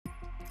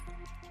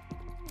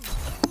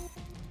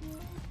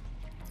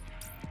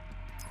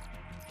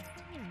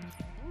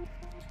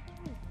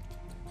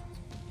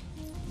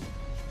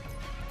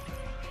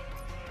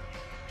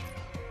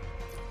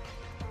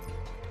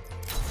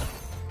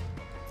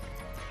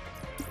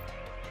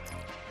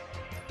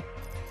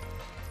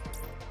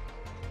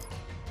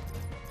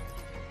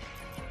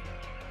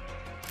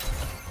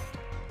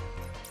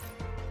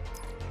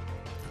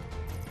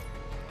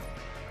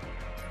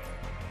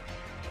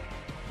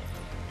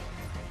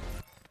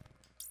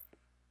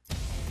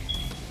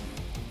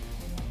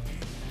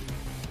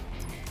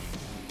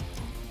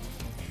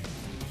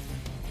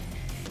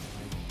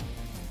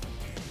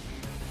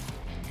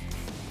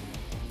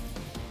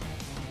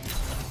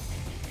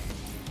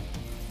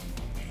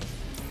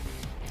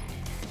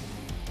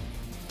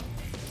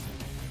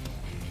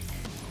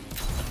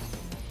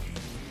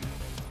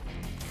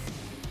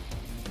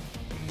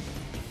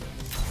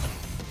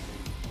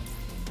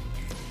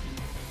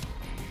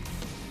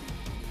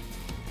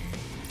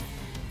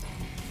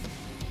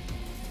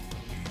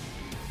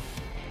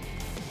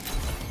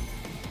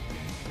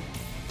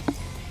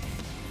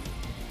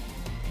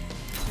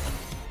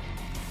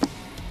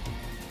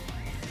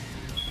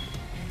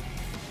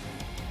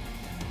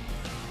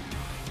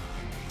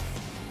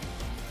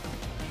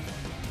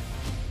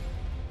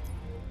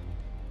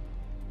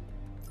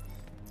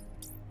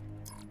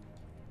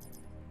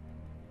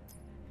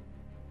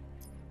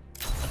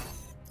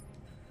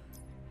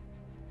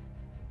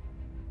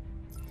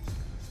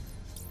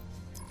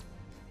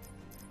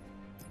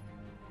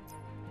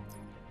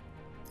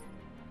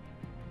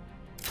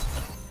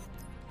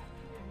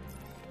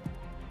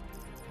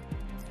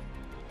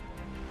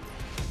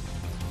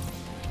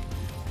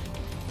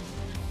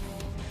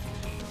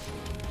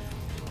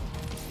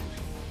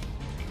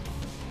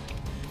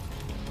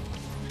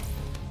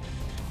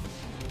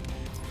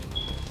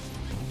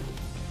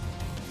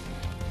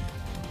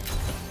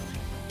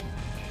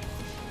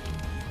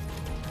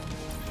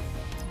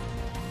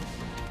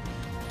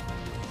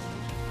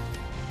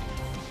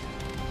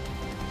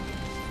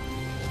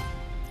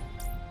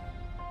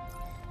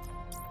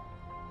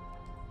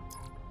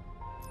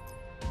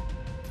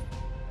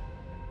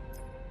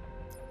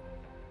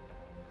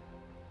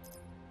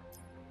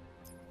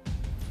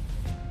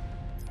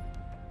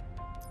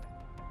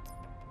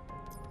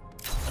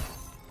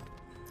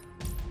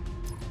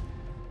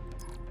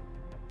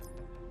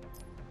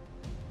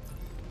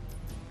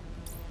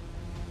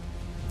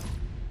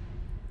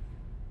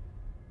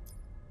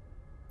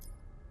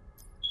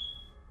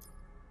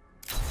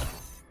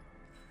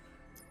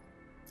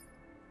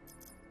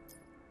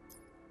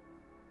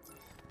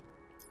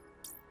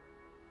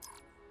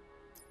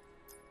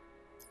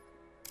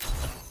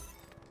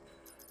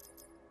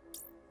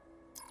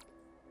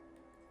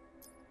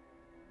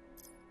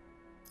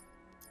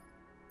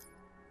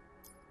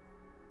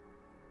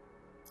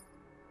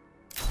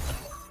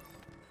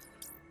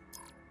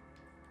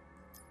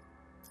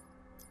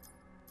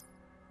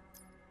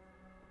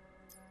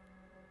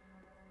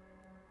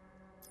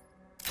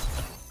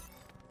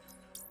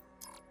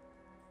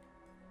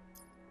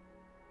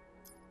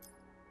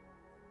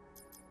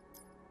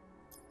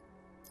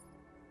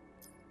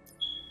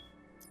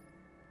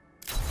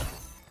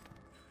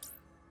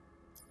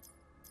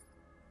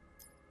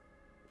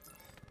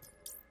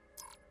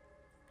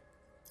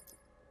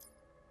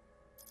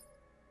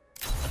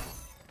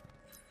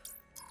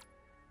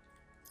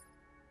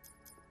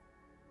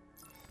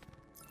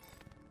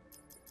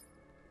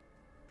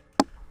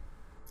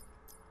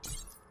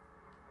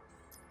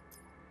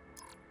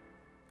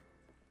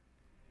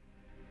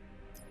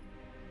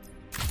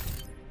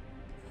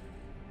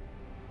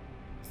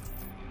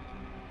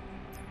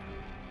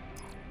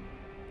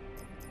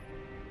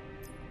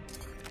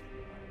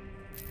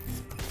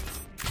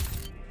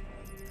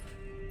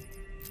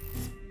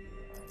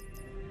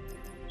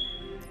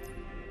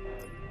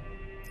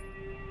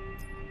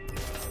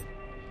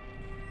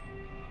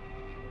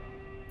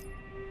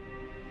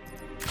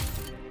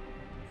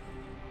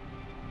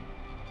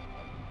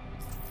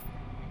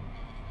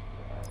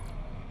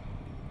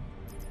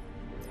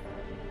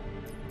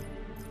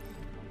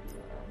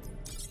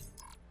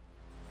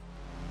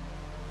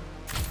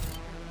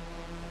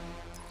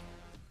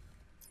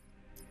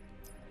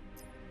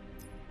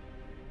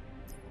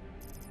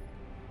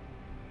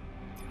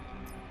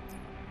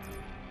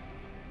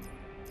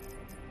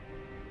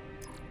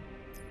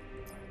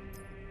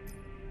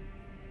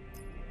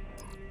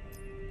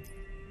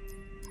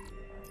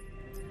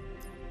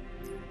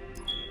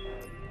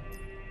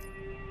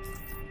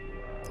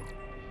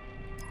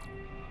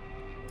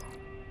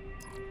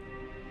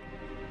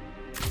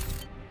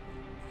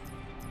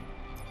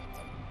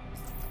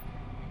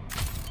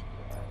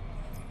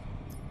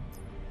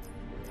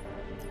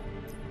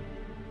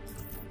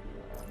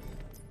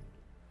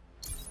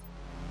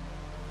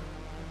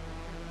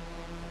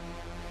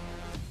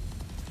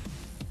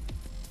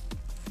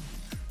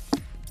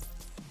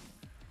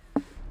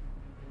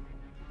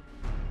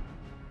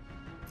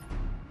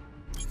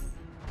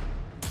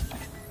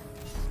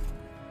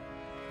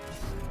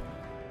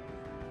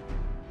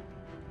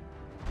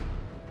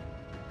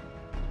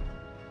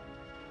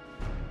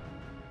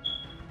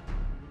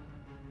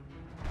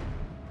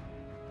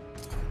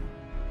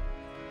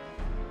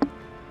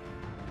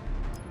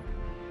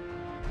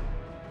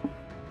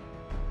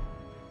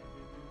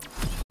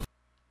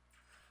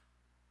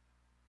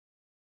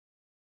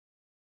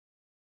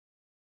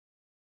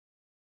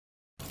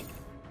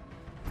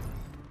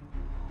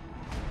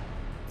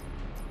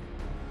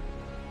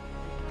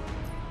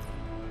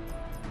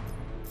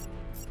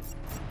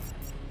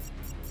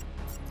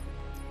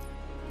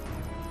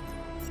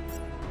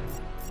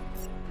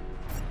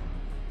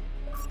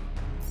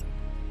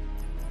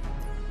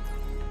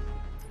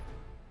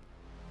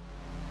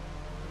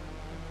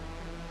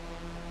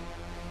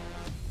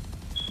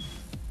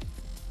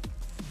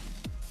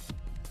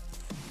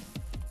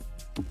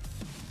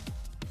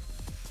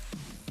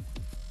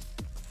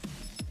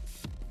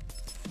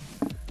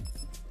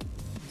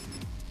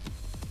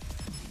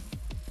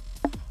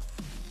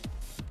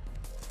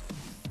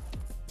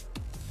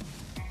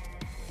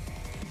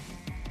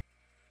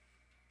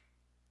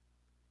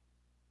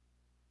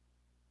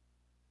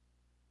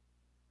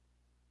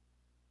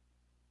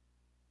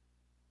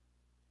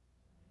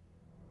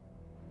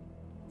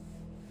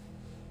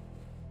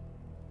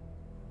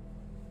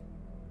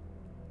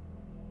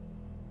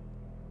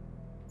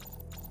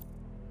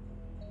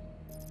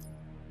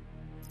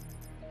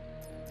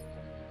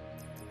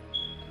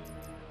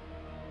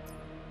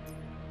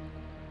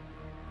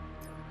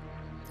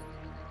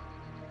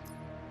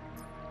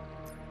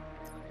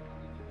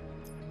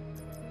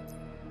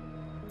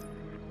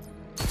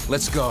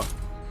Let's go.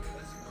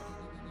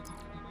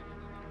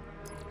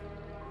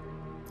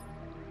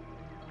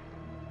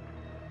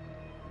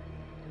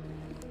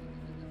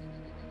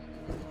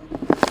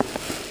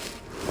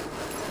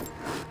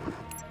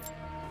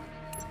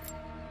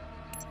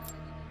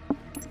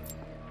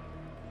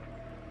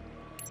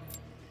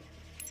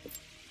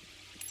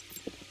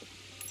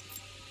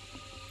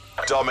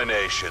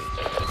 Domination.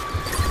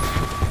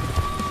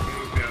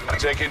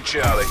 Taking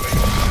Charlie.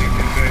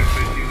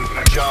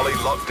 Charlie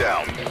locked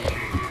down.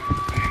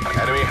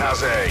 Enemy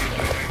has A.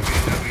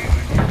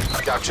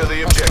 Capture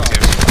the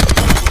objective.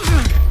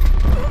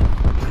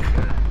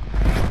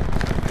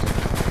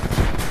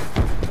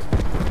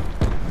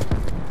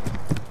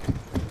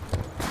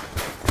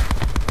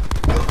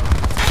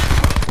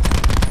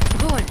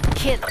 Good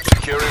kill.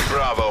 Securing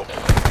Bravo.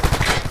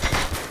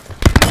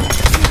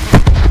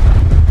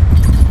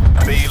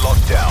 B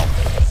locked down.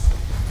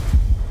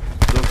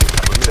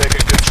 We're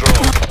taking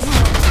control.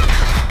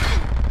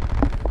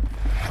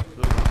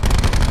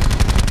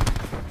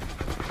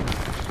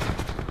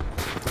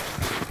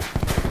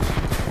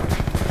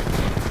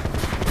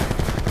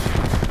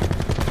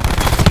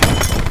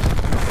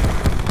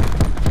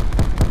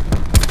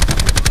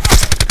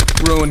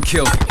 Ruin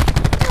kill.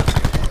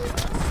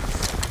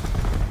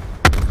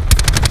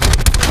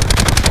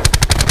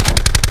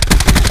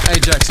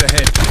 Ajax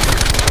ahead.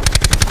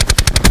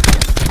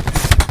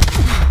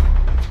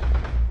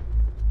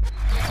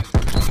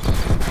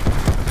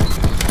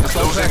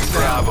 Losing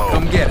Bravo.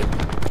 Come get it.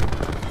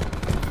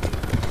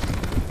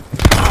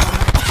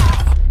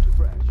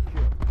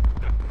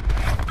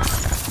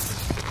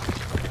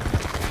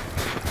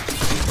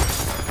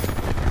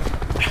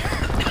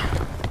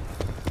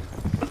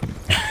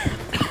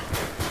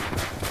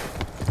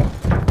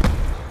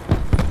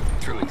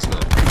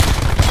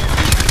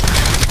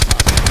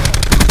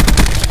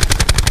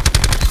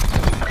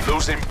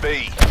 Losing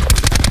B.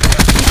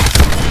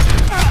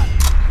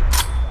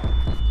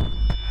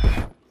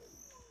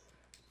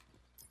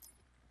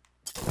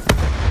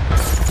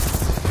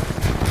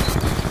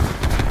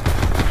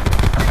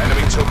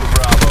 Enemy took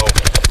Bravo.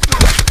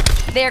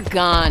 They're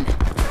gone.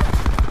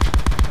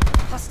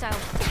 Hostile.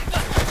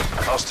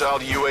 Hostile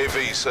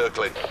UAV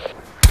circling.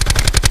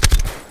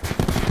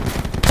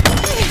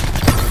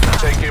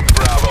 Taking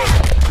Bravo.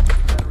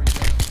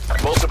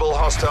 Multiple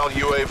hostile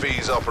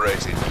UAVs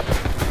operating.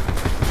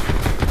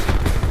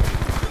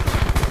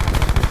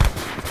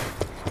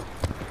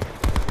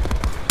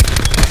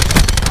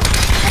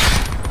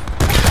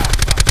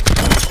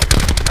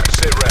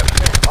 Sit rep.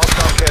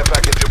 Hostile care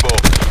package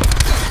above.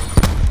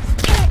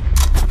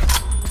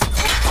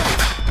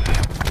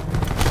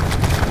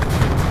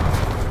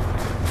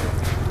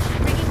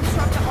 Bringing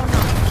disruptor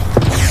online.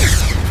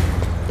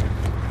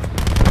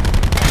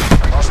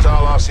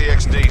 Hostile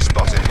RCXD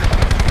spotted.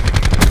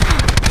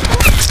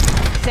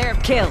 Serve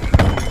kill.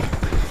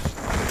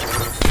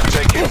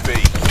 Taking B.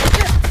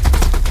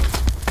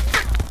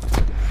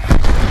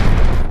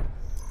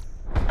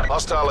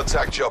 Hostile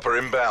attack chopper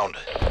inbound.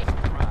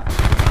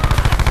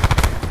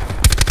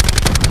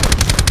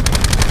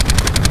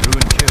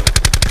 Ruin kill.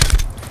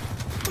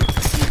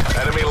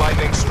 Enemy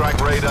lightning strike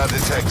radar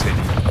detected.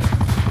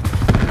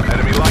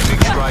 Enemy lightning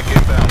strike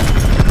inbound.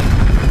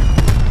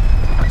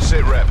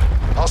 Sit rep.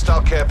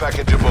 Hostile care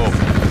package above.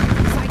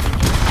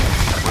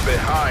 We're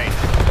behind.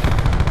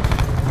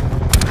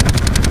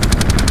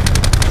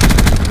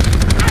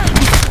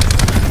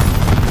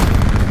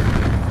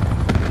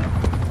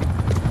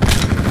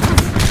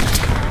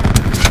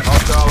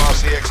 Hostile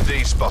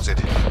RCXD spotted.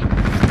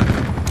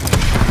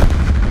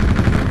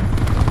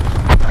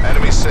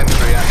 Enemy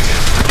sentry active.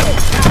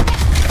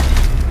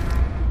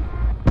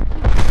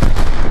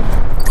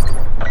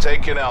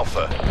 Taking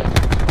Alpha.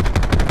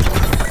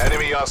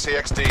 Enemy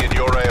RCXD in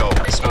your AO.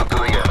 Smoke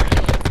going out.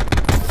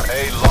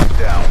 A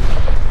lockdown.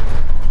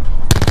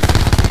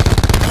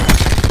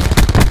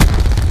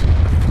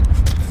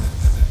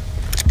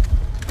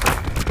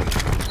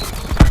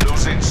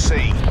 Losing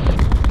C.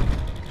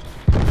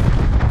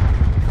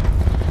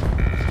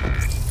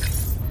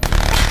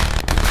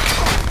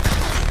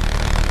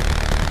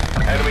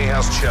 Enemy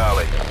has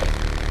Charlie.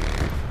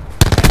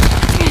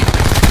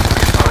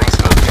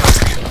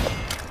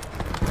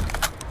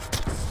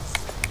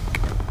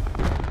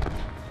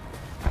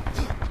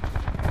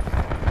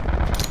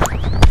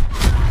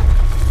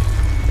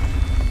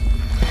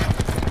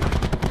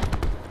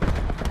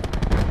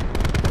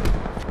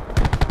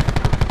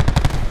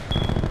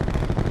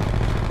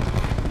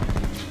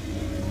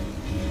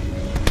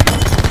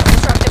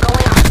 Disruptor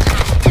going up.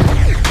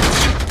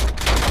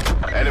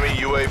 Enemy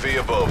UAV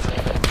above.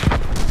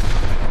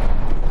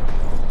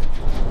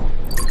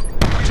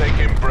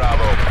 Taking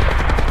Bravo.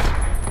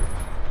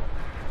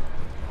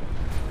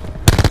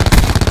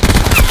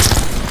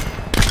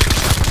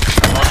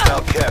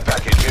 Hostile care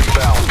package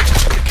inbound.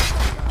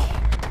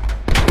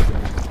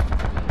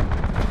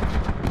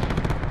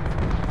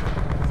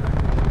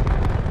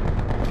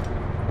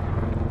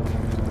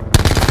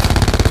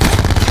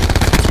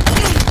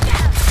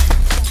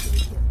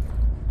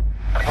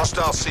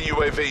 Hostile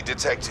CUAV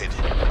detected.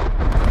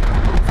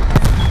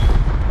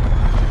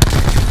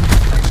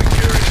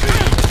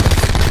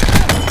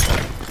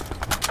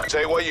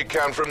 Take what you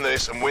can from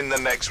this and win the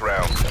next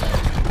round.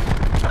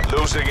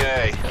 Losing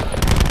A.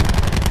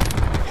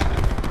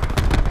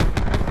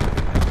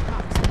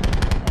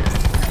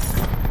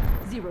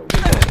 Zero.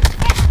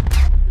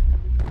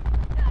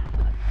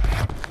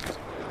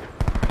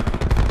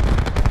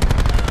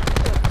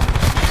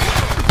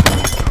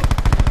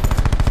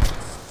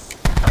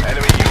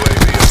 Enemy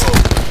UAV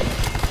above.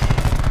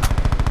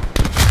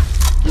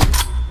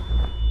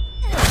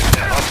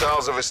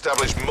 Hostiles have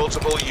established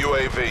multiple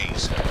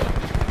UAVs.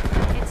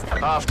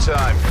 Half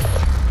time.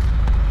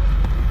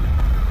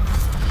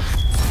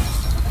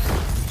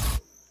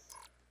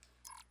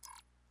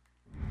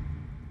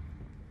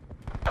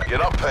 You're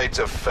not paid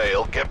to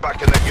fail. Get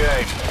back in the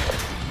game.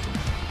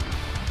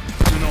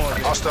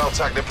 Hostile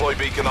TAC deploy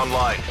beacon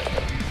online.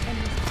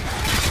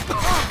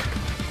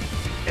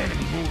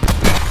 Enemy moving.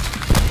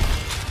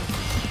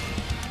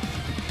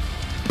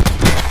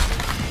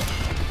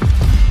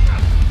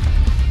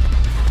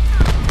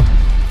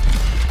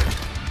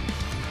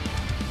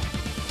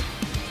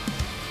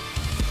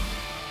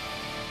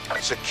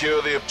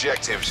 Secure the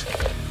objectives.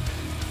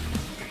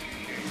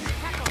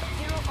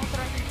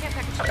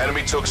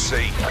 Enemy took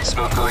C.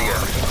 Smoke going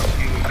out.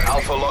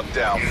 Alpha locked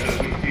down.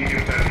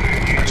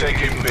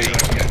 Taking B.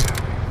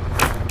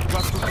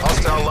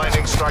 Hostile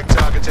lightning strike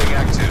targeting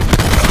active.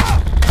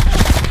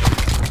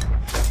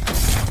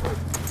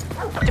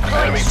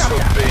 Enemy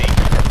took B.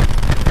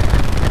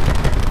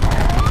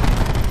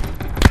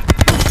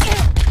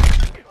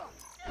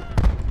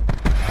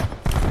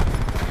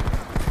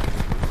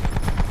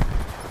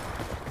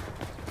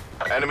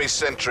 Enemy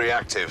sentry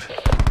active.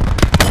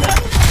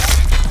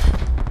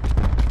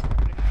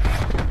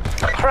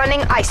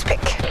 Running ice pick.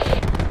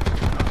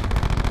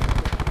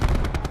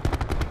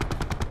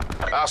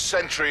 Our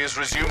sentry has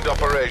resumed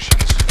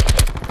operations.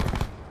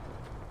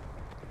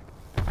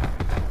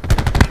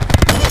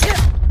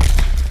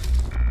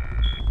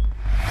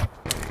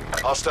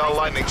 Hostile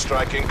lightning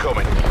strike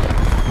incoming.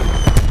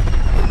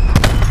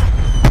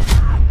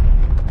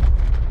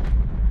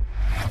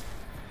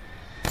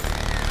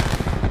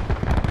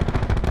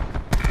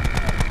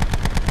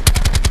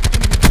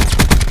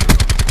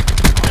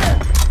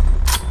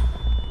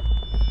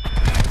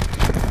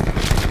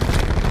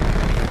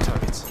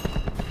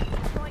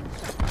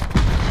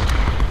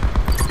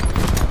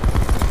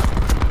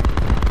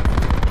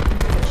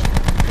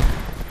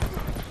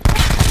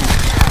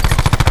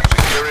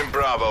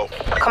 Bravo.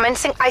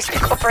 Commencing ice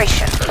pick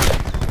operation.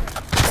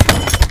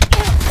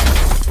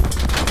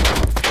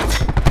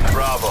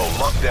 Bravo,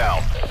 locked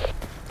down.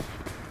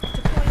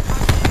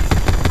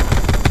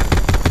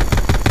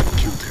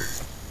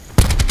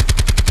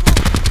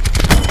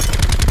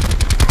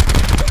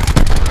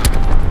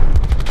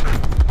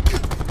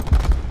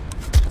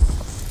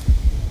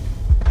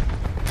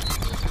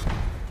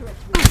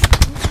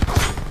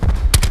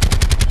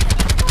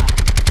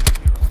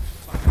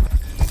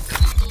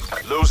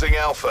 Losing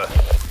Alpha.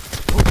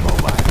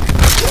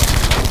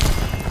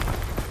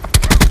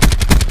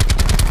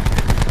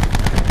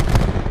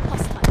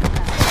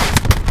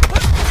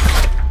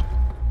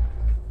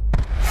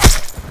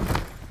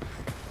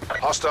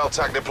 Hostile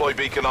TAC deploy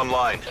beacon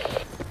online.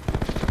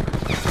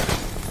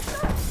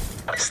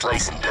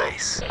 Slice and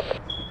dice.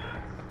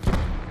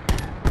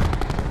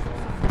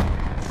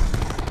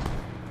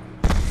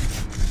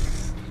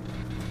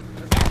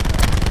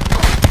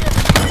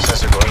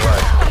 Sensor going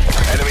live.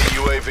 Enemy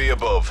UAV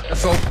above.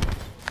 Assault.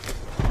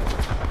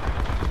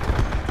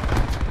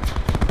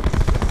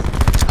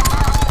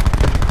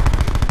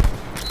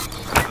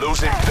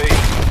 Losing B.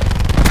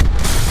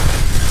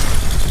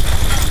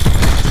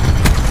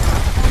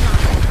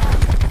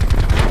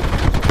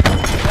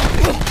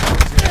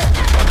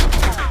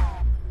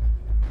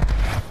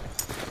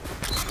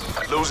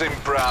 Losing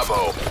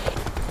Bravo.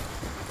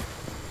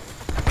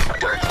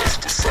 Darkness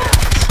descends.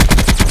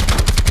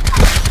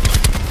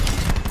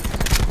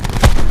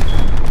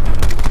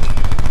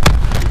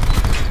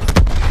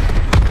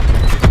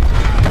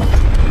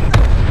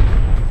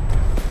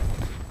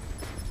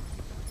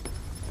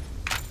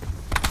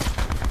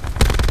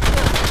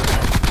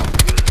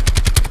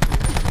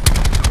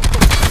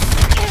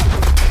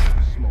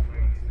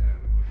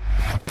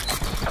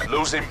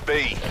 Losing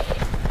B.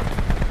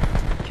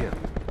 Kill.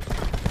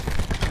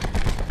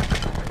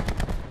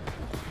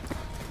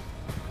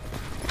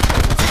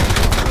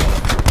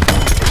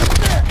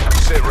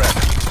 Sit rep.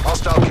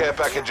 Hostile care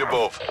package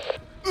above.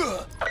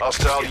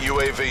 Hostile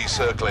UAV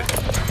circling.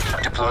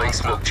 Deploying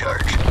smoke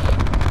charge.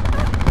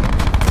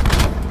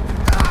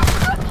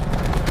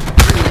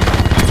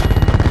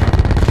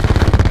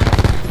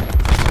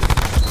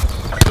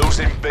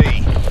 Losing B.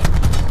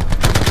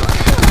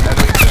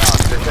 Enemy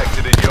task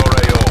detected in your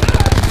AO.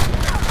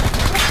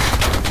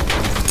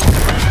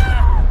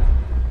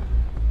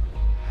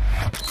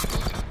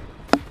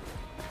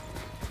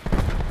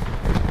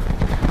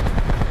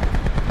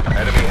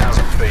 Enemy has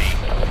B.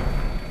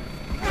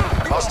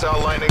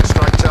 Hostile lightning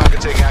strike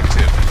targeting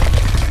active.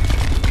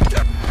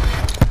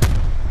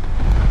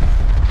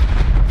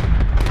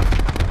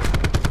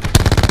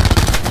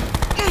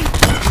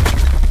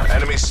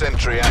 Enemy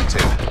sentry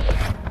active.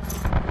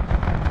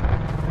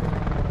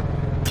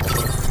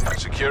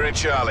 Securing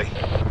Charlie.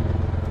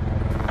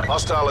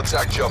 Hostile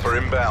attack chopper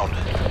inbound.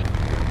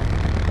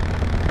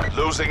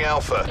 Losing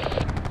Alpha.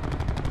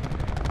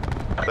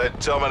 They're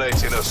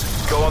dominating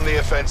us. Go on the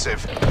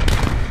offensive.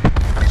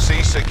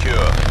 C secure.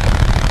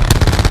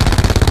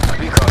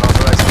 Recon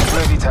authorized.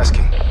 Ready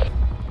tasking.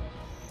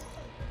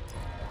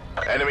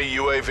 Enemy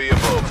UAV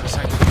above.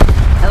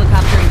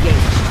 Helicopter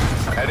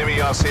engaged. Enemy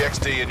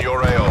RCXD in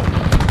your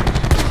AO.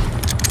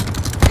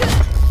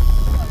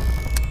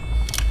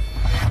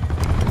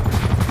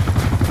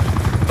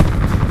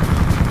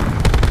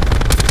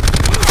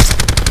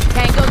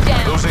 Tango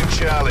down. Losing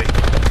Charlie.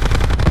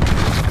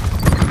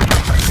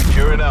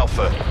 Securing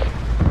Alpha.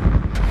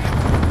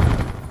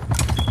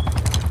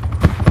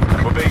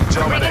 We're being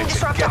dominated.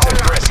 disruptor Get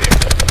online. aggressive.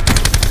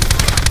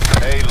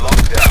 A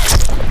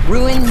lockdown.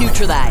 Ruin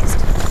neutralized.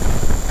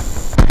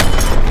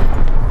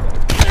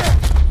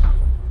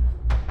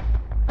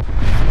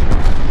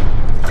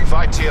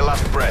 Fight to your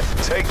last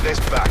breath. Take this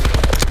back.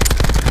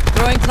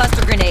 Throwing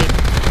cluster grenade.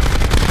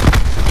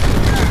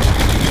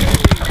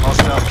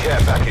 Hostile care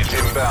package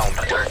inbound.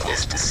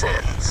 Darkness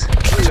descends.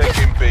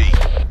 Taking B.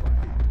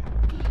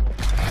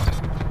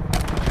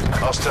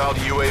 Hostile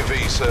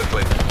UAV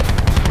circling.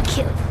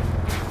 Kill.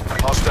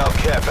 Hostile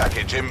care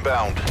package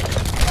inbound.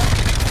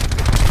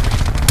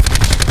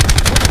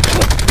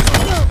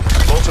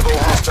 Multiple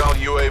hostile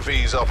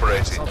UAVs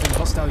operating. Assaulting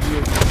hostile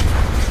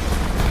UAV.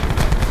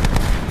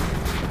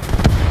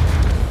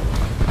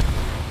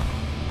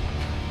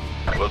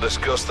 We'll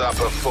discuss that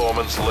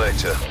performance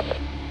later.